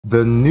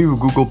The new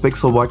Google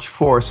Pixel Watch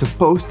 4 is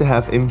supposed to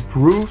have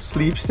improved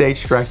sleep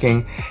stage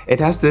tracking.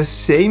 It has the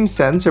same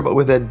sensor but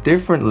with a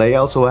different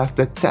layout, so I have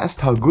to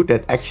test how good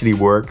that actually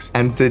works.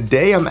 And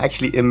today I'm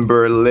actually in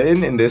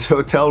Berlin in this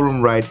hotel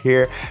room right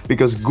here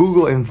because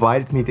Google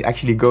invited me to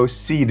actually go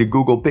see the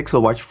Google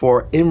Pixel Watch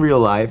 4 in real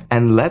life.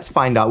 And let's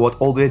find out what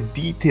all the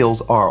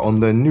details are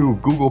on the new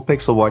Google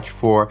Pixel Watch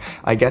 4.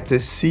 I get to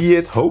see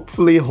it,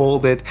 hopefully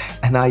hold it,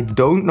 and I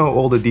don't know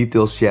all the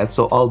details yet,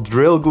 so I'll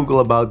drill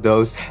Google about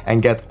those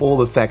and get all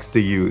the facts to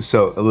you.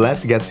 So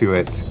let's get to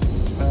it.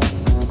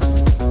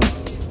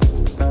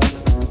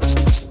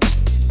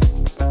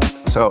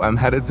 So I'm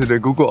headed to the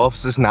Google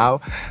offices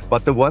now,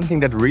 but the one thing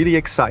that really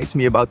excites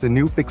me about the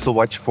new Pixel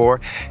Watch 4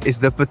 is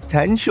the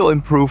potential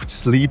improved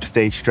sleep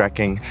stage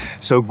tracking.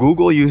 So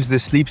Google used the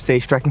sleep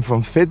stage tracking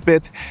from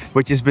Fitbit,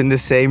 which has been the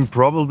same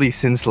probably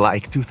since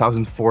like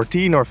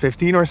 2014 or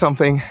 15 or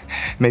something,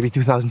 maybe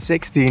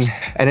 2016,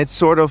 and it's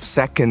sort of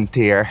second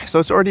tier. So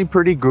it's already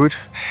pretty good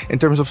in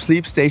terms of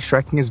sleep stage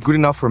tracking. Is good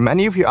enough for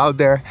many of you out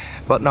there,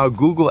 but now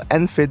Google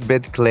and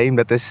Fitbit claim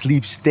that the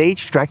sleep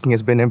stage tracking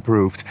has been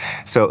improved.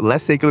 So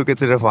let's take a look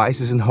at the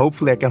devices and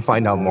hopefully I can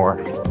find out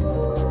more.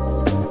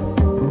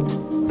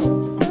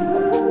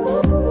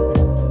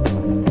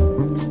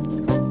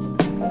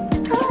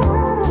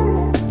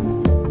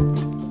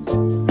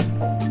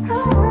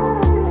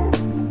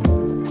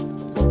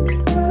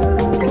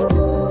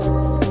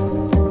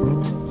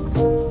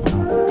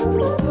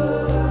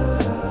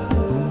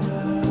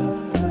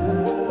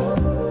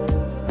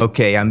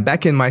 Okay, I'm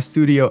back in my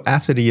studio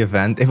after the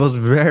event. It was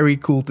very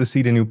cool to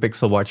see the new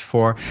Pixel Watch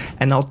 4,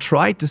 and I'll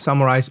try to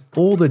summarize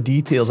all the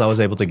details I was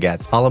able to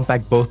get. I'll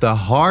unpack both the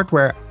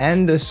hardware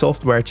and the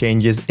software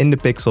changes in the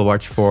Pixel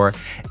Watch 4,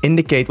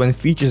 indicate when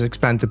features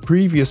expand to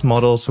previous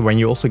models, so when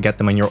you also get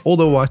them on your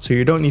older watch so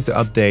you don't need to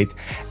update,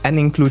 and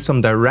include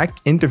some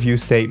direct interview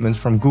statements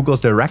from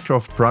Google's Director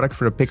of Product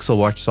for the Pixel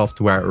Watch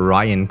software,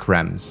 Ryan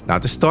Krems. Now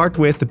to start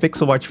with, the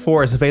Pixel Watch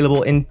 4 is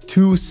available in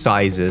two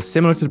sizes.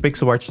 Similar to the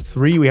Pixel Watch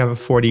 3, we have a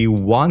 41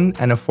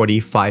 and a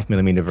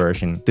 45mm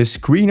version. The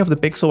screen of the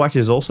Pixel Watch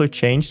is also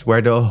changed,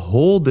 where the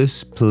whole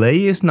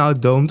display is now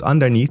domed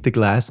underneath the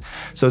glass.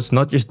 So it's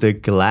not just the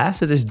glass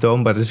that is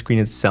domed, but the screen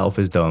itself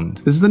is domed.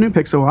 This is the new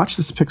Pixel Watch.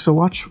 This is Pixel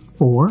Watch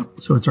 4.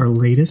 So it's our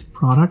latest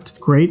product.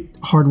 Great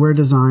hardware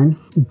design,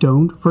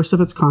 domed, first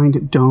of its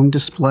kind domed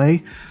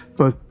display.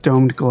 Both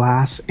domed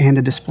glass and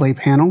a display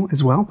panel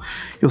as well.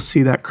 You'll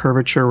see that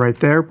curvature right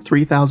there.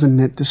 3000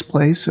 nit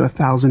display, so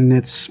 1000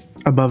 nits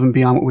above and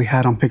beyond what we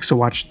had on Pixel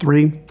Watch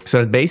 3. So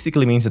that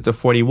basically means that the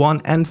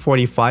 41 and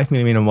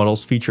 45mm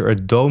models feature a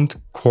domed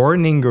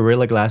Corning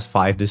Gorilla Glass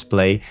 5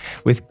 display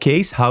with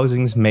case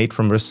housings made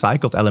from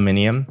recycled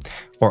aluminium,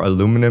 or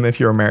aluminum if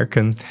you're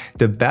American.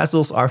 The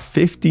bezels are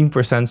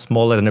 15%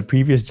 smaller than the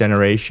previous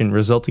generation,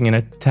 resulting in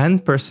a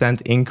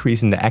 10%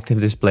 increase in the active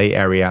display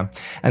area.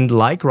 And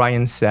like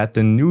Ryan said,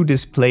 the new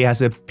display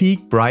has a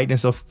peak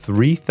brightness of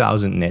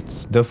 3000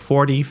 nits. The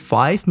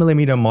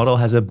 45mm model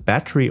has a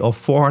battery of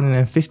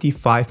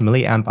 455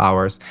 milliamp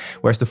hours,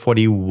 whereas the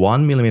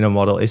 41mm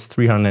model is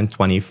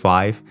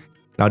 325.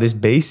 Now this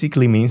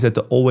basically means that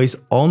the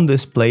always-on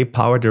display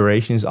power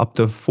duration is up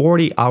to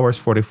 40 hours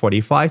for the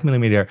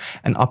 45mm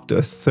and up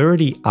to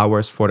 30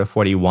 hours for the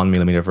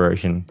 41mm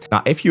version.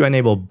 Now if you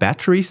enable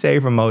battery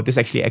saver mode, this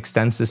actually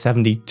extends to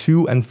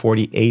 72 and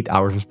 48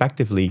 hours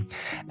respectively.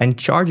 And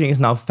charging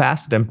is now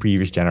faster than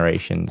previous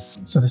generations.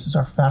 So this is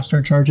our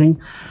faster charging,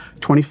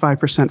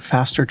 25%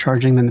 faster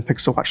charging than the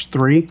Pixel Watch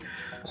 3.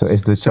 So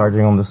is the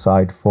charging on the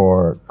side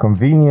for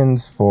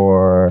convenience,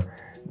 for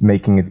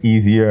making it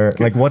easier?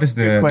 Like, what is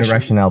the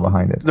rationale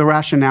behind it? The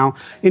rationale,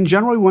 in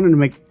general, we wanted to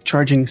make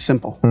charging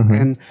simple.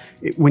 And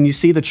when you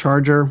see the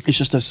charger, it's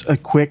just a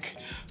quick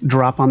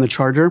drop on the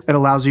charger. It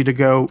allows you to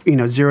go,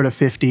 0 to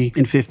 50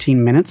 in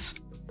 15 minutes.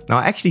 Now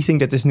I actually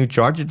think that this new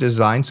charger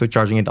design, so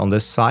charging it on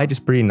the side, is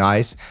pretty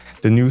nice.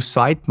 The new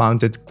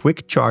side-mounted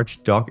quick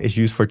charge dock is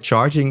used for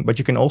charging, but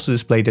you can also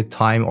display the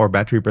time or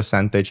battery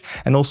percentage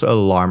and also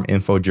alarm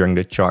info during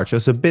the charge, so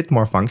it's a bit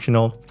more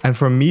functional. And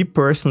for me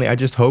personally, I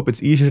just hope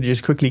it's easier to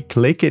just quickly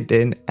click it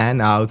in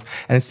and out,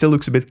 and it still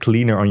looks a bit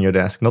cleaner on your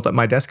desk. Not that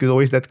my desk is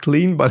always that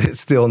clean, but it's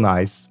still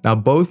nice. Now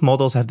both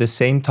models have the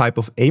same type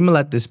of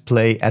AMOLED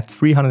display at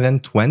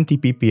 320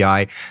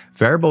 ppi,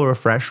 variable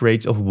refresh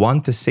rates of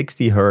 1 to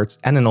 60 Hz,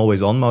 and an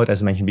always-on mode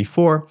as mentioned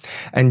before.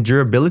 And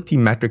durability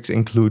metrics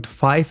include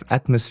 5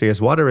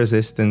 atmospheres water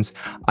resistance,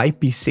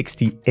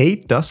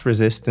 IP68 dust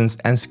resistance,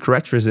 and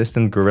scratch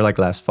resistant Gorilla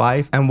Glass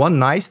 5. And one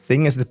nice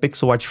thing is the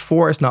Pixel Watch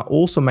 4 is now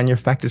also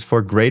manufactured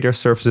for greater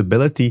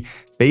serviceability,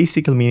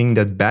 basically meaning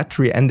that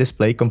battery and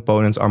display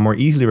components are more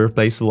easily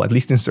replaceable, at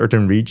least in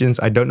certain regions.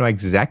 I don't know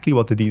exactly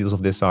what the details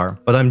of this are,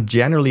 but I'm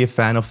generally a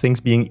fan of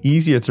things being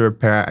easier to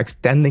repair,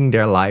 extending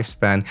their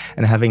lifespan,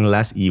 and having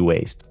less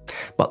e-waste.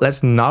 But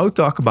let's now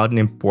talk about an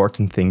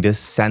important thing, the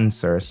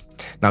sensors.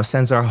 Now,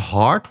 sensor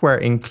hardware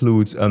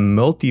includes a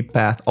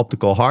multi-path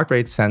optical heart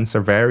rate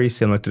sensor, very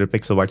similar to the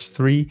Pixel Watch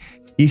 3,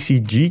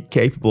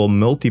 ECG-capable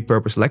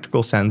multi-purpose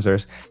electrical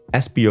sensors,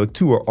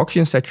 SpO2 or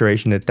oxygen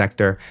saturation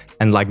detector,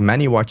 and like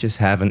many watches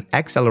have an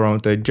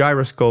accelerometer,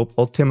 gyroscope,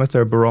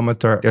 altimeter,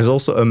 barometer. There's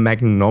also a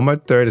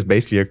magnometer, that's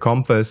basically a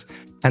compass,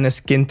 and a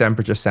skin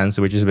temperature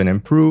sensor, which has been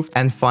improved.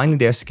 And finally,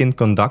 there's skin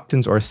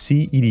conductance or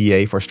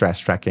CEDA for stress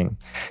tracking.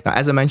 Now,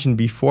 as I mentioned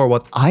before,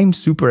 what I'm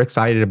super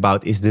excited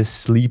about is this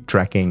sleep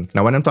tracking.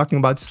 Now, when I'm talking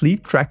about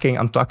sleep tracking,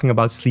 I'm talking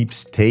about sleep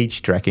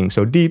stage tracking.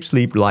 So deep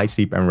sleep, light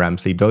sleep, and REM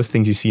sleep, those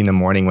things you see in the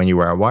morning when you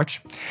wear a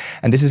watch.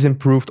 And this is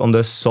improved on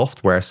the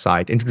software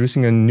side,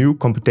 introducing a new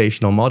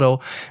computational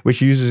model,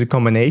 which uses a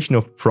combination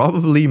of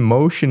probably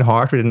motion,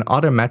 heart rate, and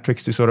other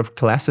metrics to sort of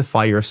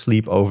classify your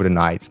sleep over the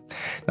night.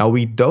 Now,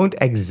 we don't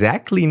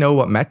exactly know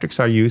what metrics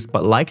are used,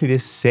 but likely the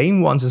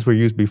same ones as were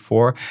used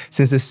before,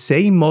 since the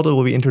same model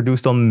will be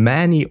introduced on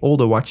many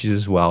older watches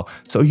as well.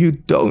 So you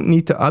don't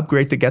need to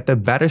upgrade to get the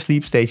better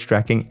sleep stage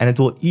tracking, and it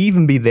will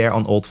even be there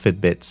on old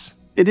Fitbits.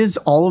 It is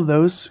all of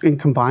those in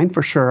combined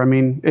for sure. I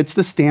mean, it's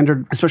the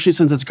standard, especially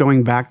since it's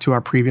going back to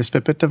our previous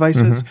Fitbit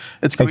devices.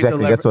 It's going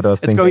That's what I was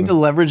thinking. It's going to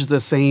leverage the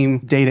same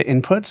data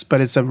inputs, but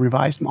it's a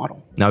revised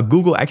model. Now,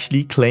 Google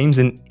actually claims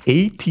an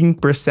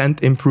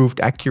 18% improved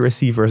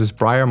accuracy versus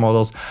prior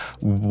models.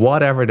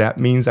 Whatever that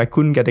means, I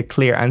couldn't get a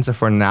clear answer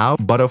for now.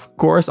 But of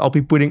course, I'll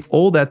be putting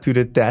all that to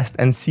the test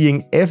and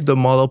seeing if the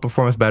model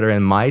performs better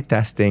in my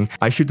testing.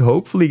 I should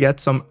hopefully get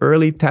some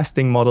early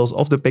testing models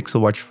of the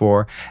Pixel Watch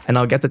 4, and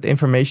I'll get that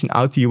information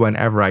out to you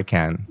whenever I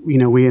can. You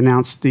know, we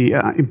announced the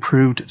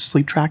improved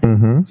sleep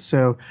tracking.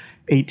 So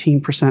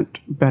 18%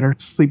 better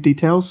sleep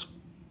details.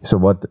 So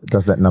what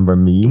does that number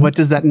mean? What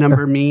does that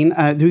number mean?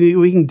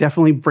 We can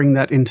definitely bring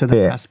that into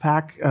the press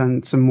pack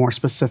and some more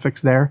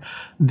specifics there.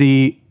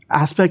 The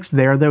aspects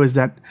there, though, is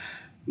that,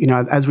 you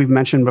know, as we've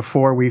mentioned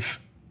before, we've,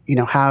 you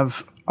know,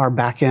 have our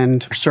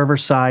back-end server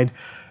side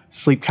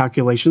sleep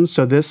calculations.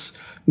 So this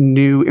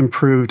new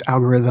improved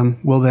algorithm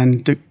will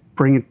then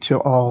bring it to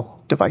all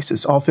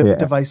devices, all Fitbit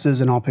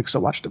devices and all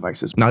Pixel Watch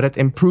devices. Now, that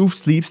improved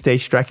sleep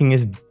stage tracking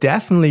is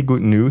definitely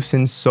good news,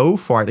 since so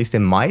far, at least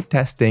in my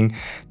testing,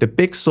 the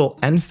Pixel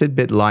and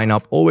Fitbit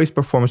lineup always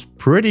performs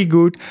pretty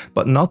good,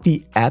 but not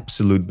the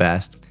absolute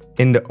best.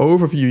 In the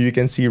overview, you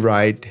can see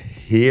right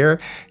here,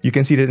 you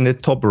can see that in the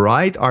top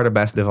right are the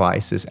best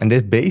devices, and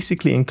this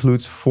basically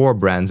includes 4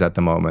 brands at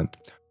the moment: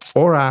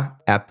 Aura,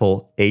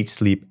 Apple,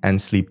 H-Sleep, and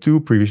Sleep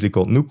 2, previously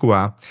called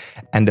Nukua.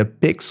 And the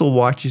Pixel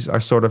watches are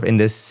sort of in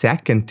the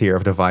second tier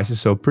of devices,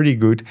 so pretty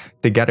good,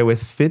 together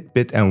with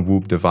Fitbit and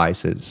Whoop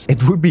devices.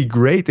 It would be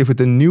great if with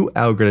the new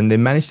algorithm they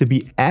managed to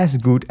be as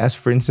good as,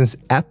 for instance,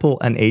 Apple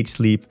and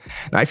H-Sleep.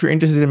 Now, if you're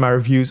interested in my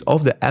reviews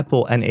of the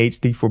Apple and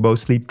H-Sleep for both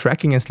sleep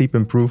tracking and sleep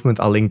improvement,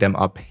 I'll link them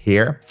up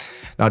here.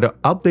 Now, the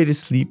updated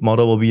sleep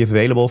model will be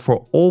available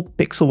for all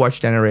Pixel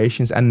Watch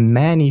generations and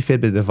many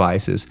Fitbit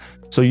devices.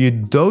 So you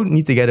don't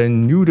need to get a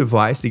new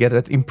device to get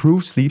that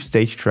improved sleep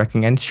stage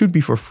tracking, and it should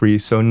be for free,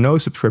 so no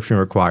subscription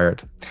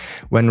required.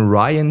 When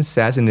Ryan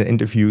says in the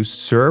interview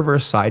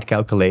server-side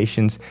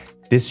calculations,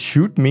 this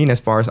should mean,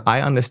 as far as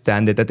I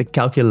understand it, that the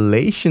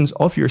calculations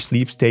of your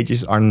sleep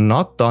stages are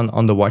not done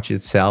on the watch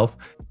itself,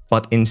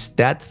 but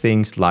instead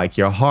things like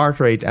your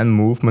heart rate and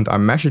movement are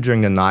measured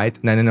during the night,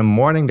 and then in the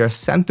morning they're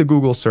sent to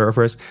Google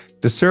servers.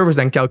 The servers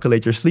then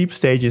calculate your sleep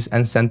stages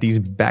and send these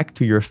back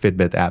to your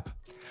Fitbit app.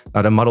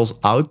 Now, the model's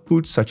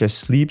outputs, such as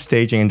sleep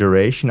staging and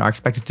duration, are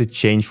expected to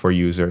change for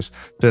users.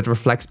 So that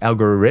reflects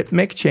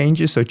algorithmic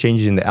changes, so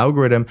changes in the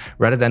algorithm,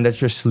 rather than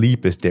that your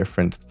sleep is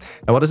different.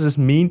 Now, what does this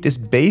mean? This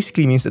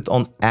basically means that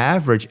on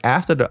average,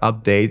 after the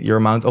update, your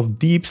amount of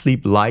deep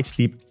sleep, light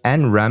sleep,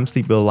 and REM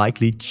sleep will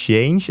likely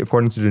change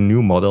according to the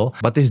new model.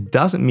 But this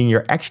doesn't mean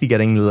you're actually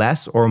getting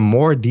less or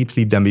more deep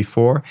sleep than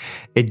before.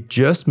 It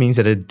just means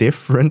that a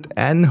different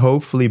and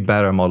hopefully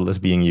better model is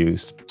being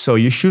used. So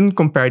you shouldn't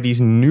compare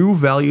these new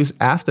values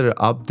after the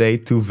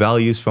update to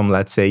values from,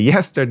 let's say,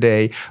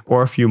 yesterday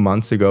or a few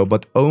months ago,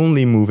 but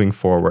only moving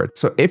forward.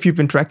 So if you've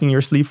been tracking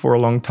your sleep for a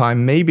long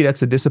time, maybe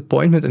that's a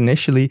disappointment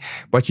initially,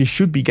 but you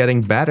should be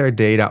getting better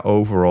data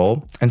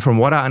overall. And from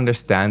what I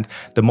understand,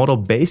 the model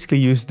basically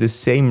used the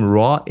same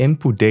raw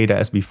input data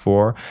as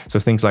before, so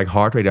things like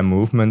heart rate and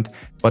movement,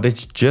 but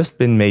it's just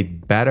been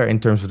made better in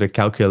terms of the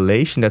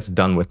calculation that's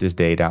done with this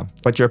data.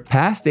 But your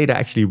past data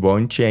actually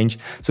won't change,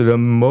 so the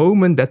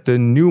moment that the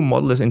new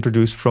model is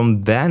introduced,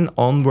 from then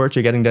onwards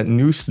you're getting that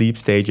new sleep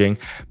staging,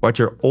 but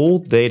your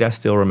old data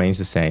still remains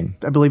the same.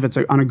 I believe it's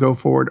on a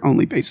go-forward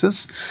only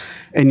basis.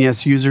 And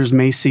yes, users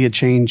may see a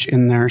change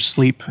in their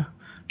sleep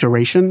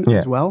duration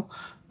as well,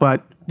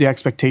 but the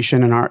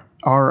expectation and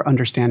our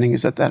understanding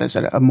is that that is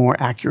a more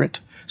accurate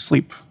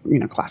sleep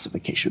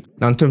classification.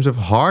 Now, in terms of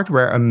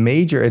hardware, a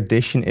major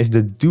addition is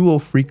the dual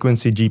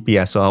frequency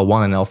GPS, so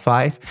L1 and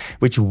L5,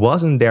 which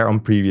wasn't there on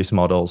previous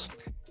models.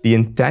 The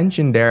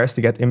intention there is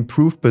to get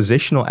improved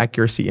positional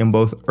accuracy in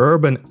both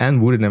urban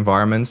and wooded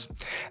environments.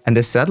 And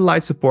the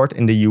satellite support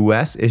in the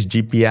US is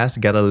GPS,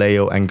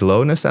 Galileo, and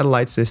GLONASS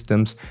satellite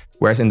systems,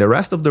 whereas in the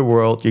rest of the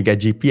world, you get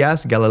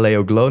GPS,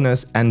 Galileo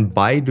GLONASS, and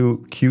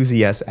Baidu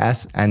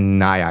QZSS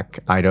and NAIC.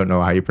 I don't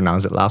know how you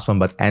pronounce that last one,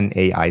 but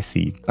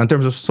NAIC. In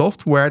terms of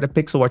software, the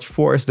Pixel Watch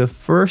 4 is the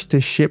first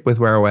to ship with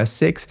Wear OS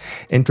 6,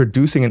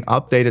 introducing an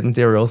updated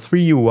Material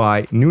 3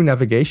 UI, new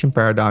navigation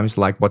paradigms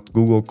like what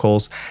Google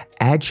calls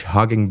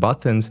edge-hugging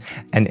buttons,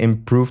 and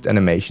improved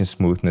animation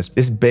smoothness.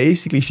 This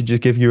basically should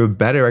just give you a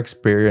better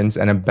experience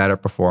and a better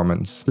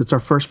performance. It's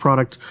our first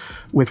product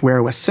with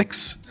Wear OS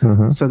 6.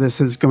 So this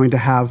is going to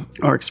have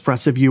our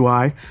expressive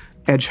UI,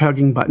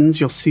 edge-hugging buttons.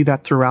 You'll see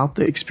that throughout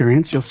the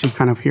experience. You'll see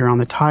kind of here on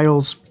the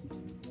tiles.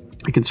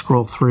 I can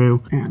scroll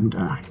through and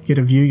get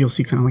a view. You'll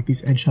see kind of like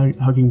these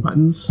edge-hugging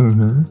buttons.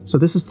 So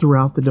this is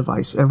throughout the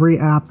device. Every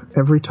app,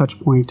 every touch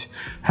point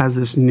has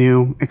this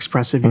new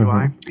expressive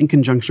UI in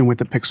conjunction with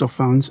the Pixel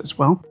phones as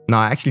well. Now,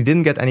 I actually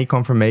didn't get any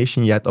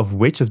confirmation yet of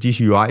which of these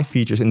UI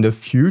features in the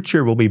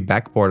future will be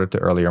backported to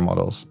earlier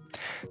models.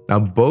 Now,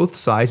 both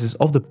sizes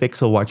of the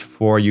Pixel Watch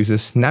 4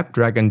 uses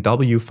Snapdragon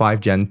W5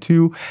 Gen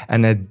 2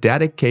 and a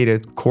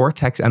dedicated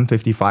Cortex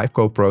M55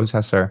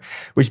 coprocessor,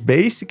 which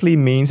basically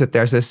means that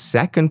there's a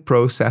second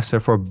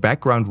processor for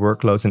background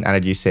workloads and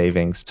energy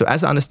savings. So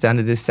as I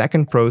understand it, this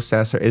second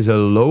processor is a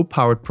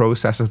low-powered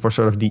processor for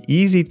sort of the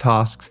easy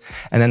tasks,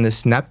 and then the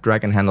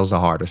Snapdragon handles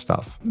the harder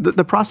stuff.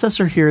 The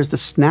processor here is the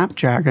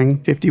Snapdragon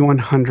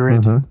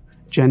 5100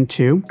 Gen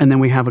 2, and then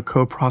we have a new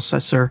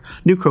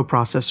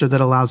coprocessor that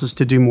allows us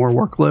to do more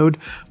workload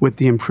with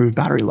the improved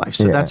battery life.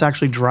 So that's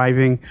actually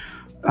driving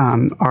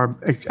our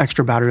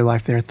extra battery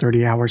life there,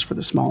 30 hours for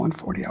the small and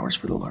 40 hours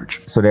for the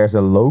large. So there's a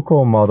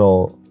local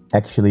model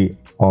actually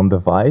on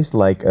device,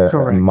 like a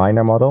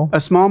minor model?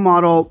 A small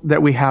model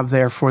that we have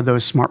there for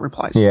those smart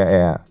replies.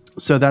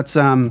 So that's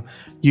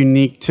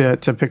unique to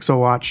Pixel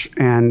Watch,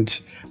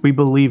 and we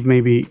believe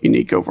maybe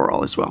unique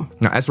overall as well.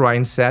 Now, as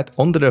Ryan said,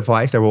 on the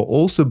device there will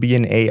also be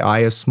an AI,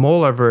 a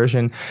smaller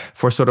version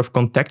for sort of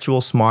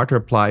contextual smart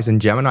replies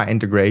and Gemini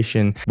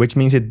integration, which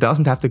means it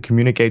doesn't have to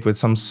communicate with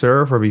some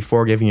server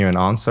before giving you an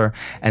answer.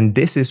 And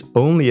this is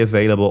only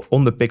available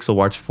on the Pixel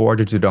Watch 4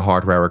 due to the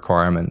hardware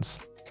requirements.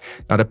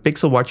 Now, the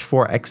Pixel Watch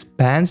 4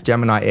 expands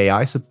Gemini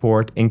AI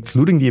support,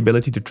 including the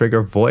ability to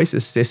trigger voice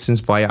assistance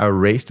via a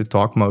race to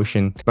talk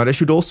motion. Now, there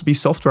should also be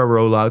software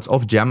rollouts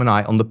of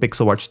Gemini on the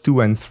Pixel Watch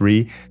 2 and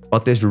 3,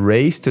 but this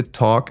race to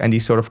talk and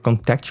these sort of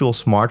contextual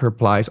smart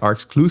replies are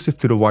exclusive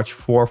to the Watch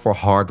 4 for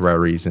hardware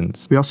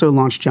reasons. We also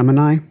launched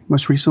Gemini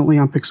most recently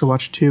on Pixel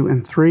Watch 2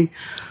 and 3.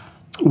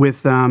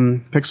 With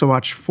Pixel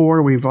Watch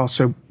 4,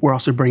 we're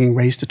also bringing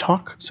Raise to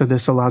Talk. So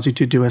this allows you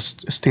to do a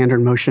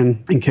standard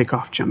motion and kick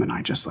off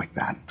Gemini just like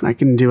that. And I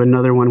can do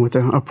another one with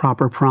a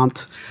proper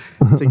prompt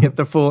to get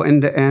the full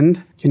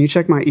end-to-end. Can you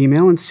check my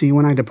email and see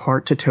when I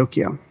depart to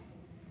Tokyo?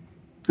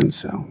 And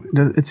so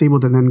it's able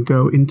to then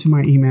go into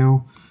my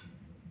email,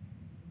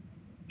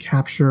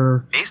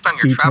 capture based on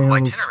your details, travel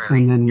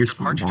itinerary, and then your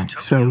respond departure back. to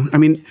Tokyo. So, I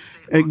mean,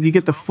 you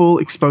get the full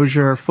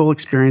exposure, full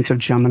experience of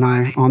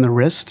Gemini on the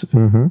wrist.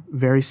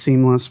 Very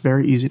seamless,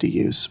 very easy to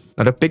use.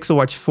 Now, the Pixel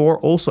Watch 4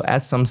 also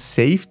adds some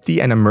safety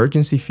and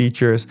emergency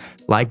features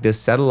like the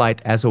satellite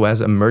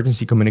SOS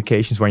emergency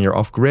communications when you're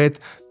off-grid,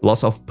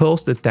 loss of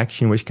pulse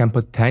detection, which can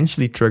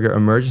potentially trigger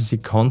emergency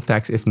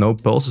contacts if no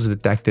pulse is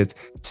detected,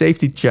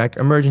 safety check,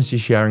 emergency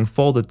sharing,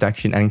 fall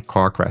detection, and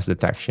car crash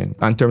detection.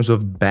 Now, in terms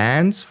of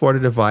bands for the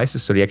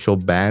devices, so the actual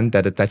band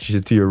that attaches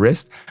it to your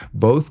wrist,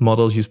 both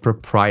models use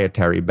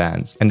proprietary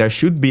bands. And there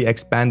should be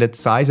expanded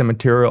size and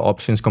material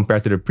options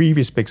compared to the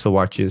previous Pixel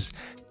Watches,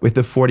 with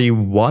the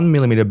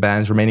 41mm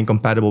bands remaining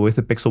compatible with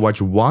the Pixel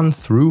Watch 1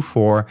 through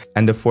 4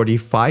 and the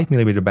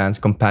 45mm bands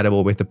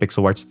compatible with the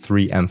Pixel Watch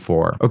 3 and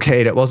 4.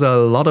 Okay, that was a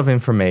lot of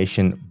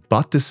information,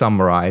 but to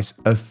summarize,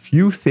 a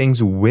few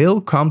things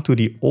will come to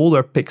the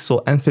older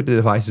Pixel and Fitbit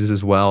devices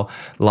as well,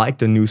 like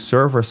the new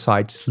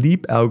server-side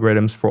sleep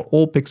algorithms for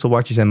all Pixel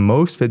Watches and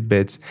most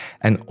Fitbits,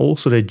 and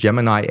also the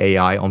Gemini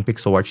AI on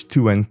Pixel Watch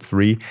 2 and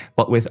 3,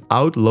 but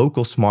without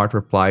local smart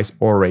replies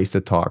or raise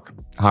to talk.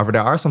 However,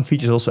 there are some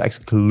features also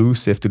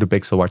exclusive to the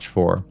Pixel Watch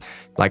 4.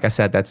 Like I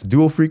said, that's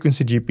dual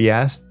frequency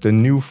GPS, the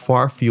new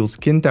far-field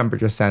skin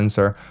temperature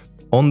sensor,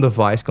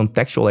 on-device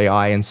contextual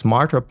AI and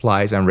smart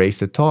replies and raise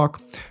to talk,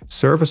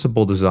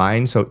 serviceable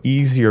design, so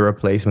easier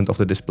replacement of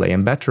the display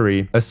and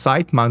battery, a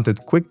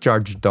side-mounted quick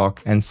charge dock,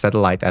 and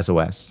satellite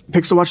SOS.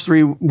 Pixel Watch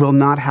 3 will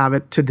not have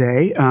it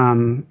today,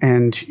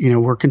 and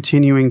we're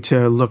continuing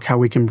to look how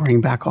we can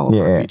bring back all of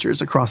our features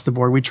across the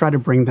board. We try to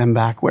bring them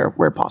back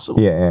where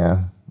possible.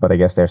 But I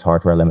guess there's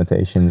hardware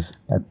limitations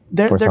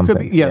there could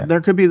be,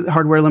 there could be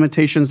hardware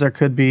limitations. There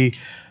could be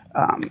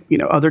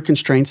other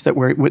constraints that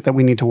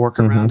we need to work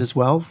around as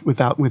well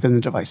within the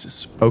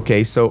devices.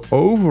 Okay, so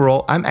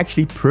overall, I'm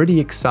actually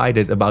pretty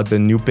excited about the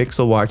new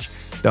Pixel Watch,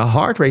 The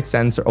heart rate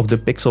sensor of the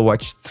Pixel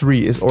Watch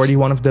 3 is already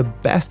one of the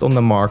best on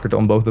the market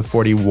on both the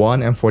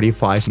 41 and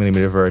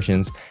 45mm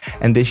versions,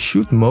 and this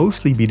should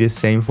mostly be the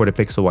same for the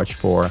Pixel Watch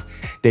 4.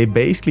 They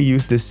basically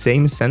use the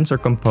same sensor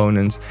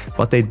components,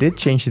 but they did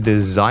change the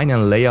design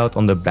and layout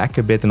on the back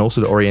a bit, and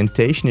also the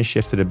orientation is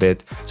shifted a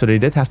bit, so they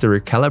did have to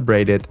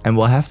recalibrate it, and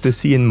we'll have to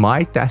see in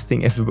my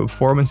testing if the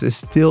performance is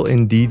still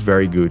indeed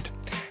very good.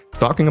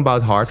 Talking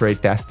about heart rate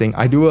testing,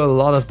 I do a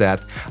lot of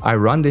that. I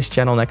run this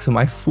channel next to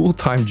my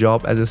full-time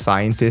job as a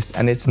scientist,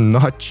 and it's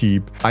not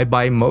cheap. I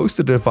buy most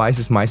of the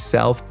devices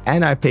myself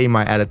and I pay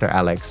my editor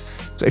Alex.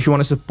 So if you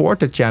want to support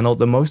the channel,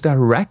 the most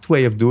direct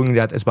way of doing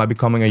that is by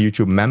becoming a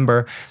YouTube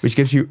member, which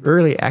gives you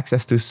early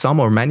access to some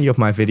or many of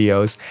my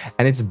videos.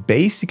 And it's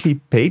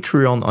basically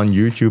Patreon on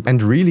YouTube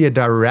and really a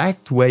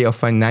direct way of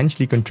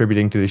financially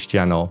contributing to this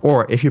channel.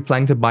 Or if you're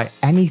planning to buy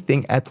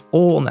anything at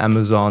all on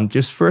Amazon,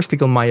 just first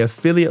click on my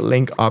affiliate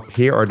link up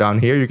here or down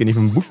here. You can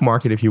even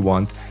bookmark it if you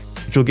want,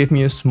 which will give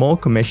me a small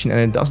commission and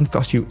it doesn't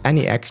cost you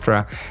any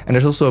extra. And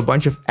there's also a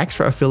bunch of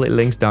extra affiliate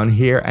links down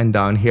here and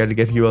down here to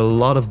give you a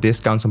lot of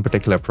discounts on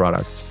particular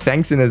products.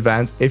 Thanks in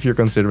advance if you're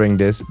considering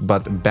this,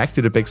 but back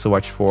to the Pixel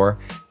Watch 4.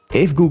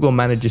 If Google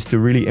manages to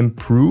really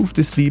improve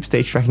the sleep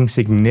stage tracking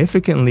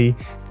significantly,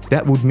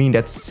 that would mean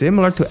that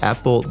similar to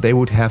Apple, they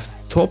would have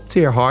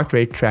top-tier heart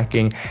rate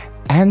tracking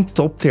and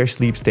top-tier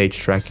sleep stage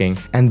tracking,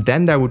 and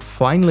then there would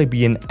finally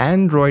be an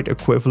Android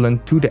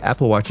equivalent to the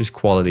Apple Watch's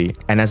quality.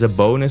 And as a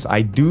bonus,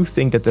 I do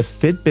think that the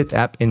Fitbit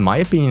app, in my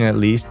opinion at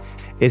least,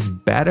 is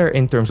better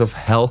in terms of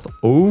health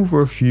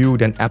overview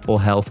than Apple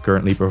Health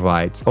currently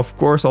provides. Of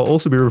course, I'll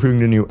also be reviewing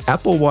the new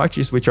Apple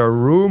Watches, which are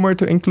rumored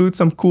to include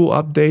some cool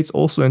updates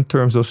also in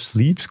terms of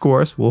sleep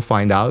scores. We'll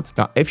find out.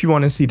 Now, if you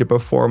want to see the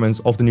performance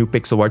of the new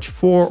Pixel Watch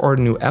 4 or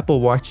the new Apple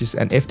Watches,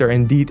 and if they're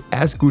indeed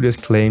as good as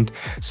claimed,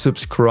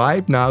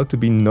 subscribe now to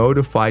be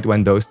notified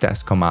when those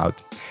tests come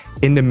out.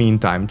 In the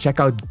meantime, check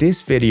out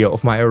this video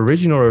of my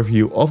original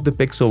review of the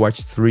Pixel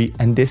Watch 3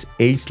 and this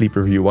 8 sleep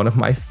review, one of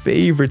my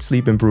favorite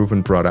sleep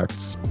improvement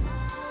products.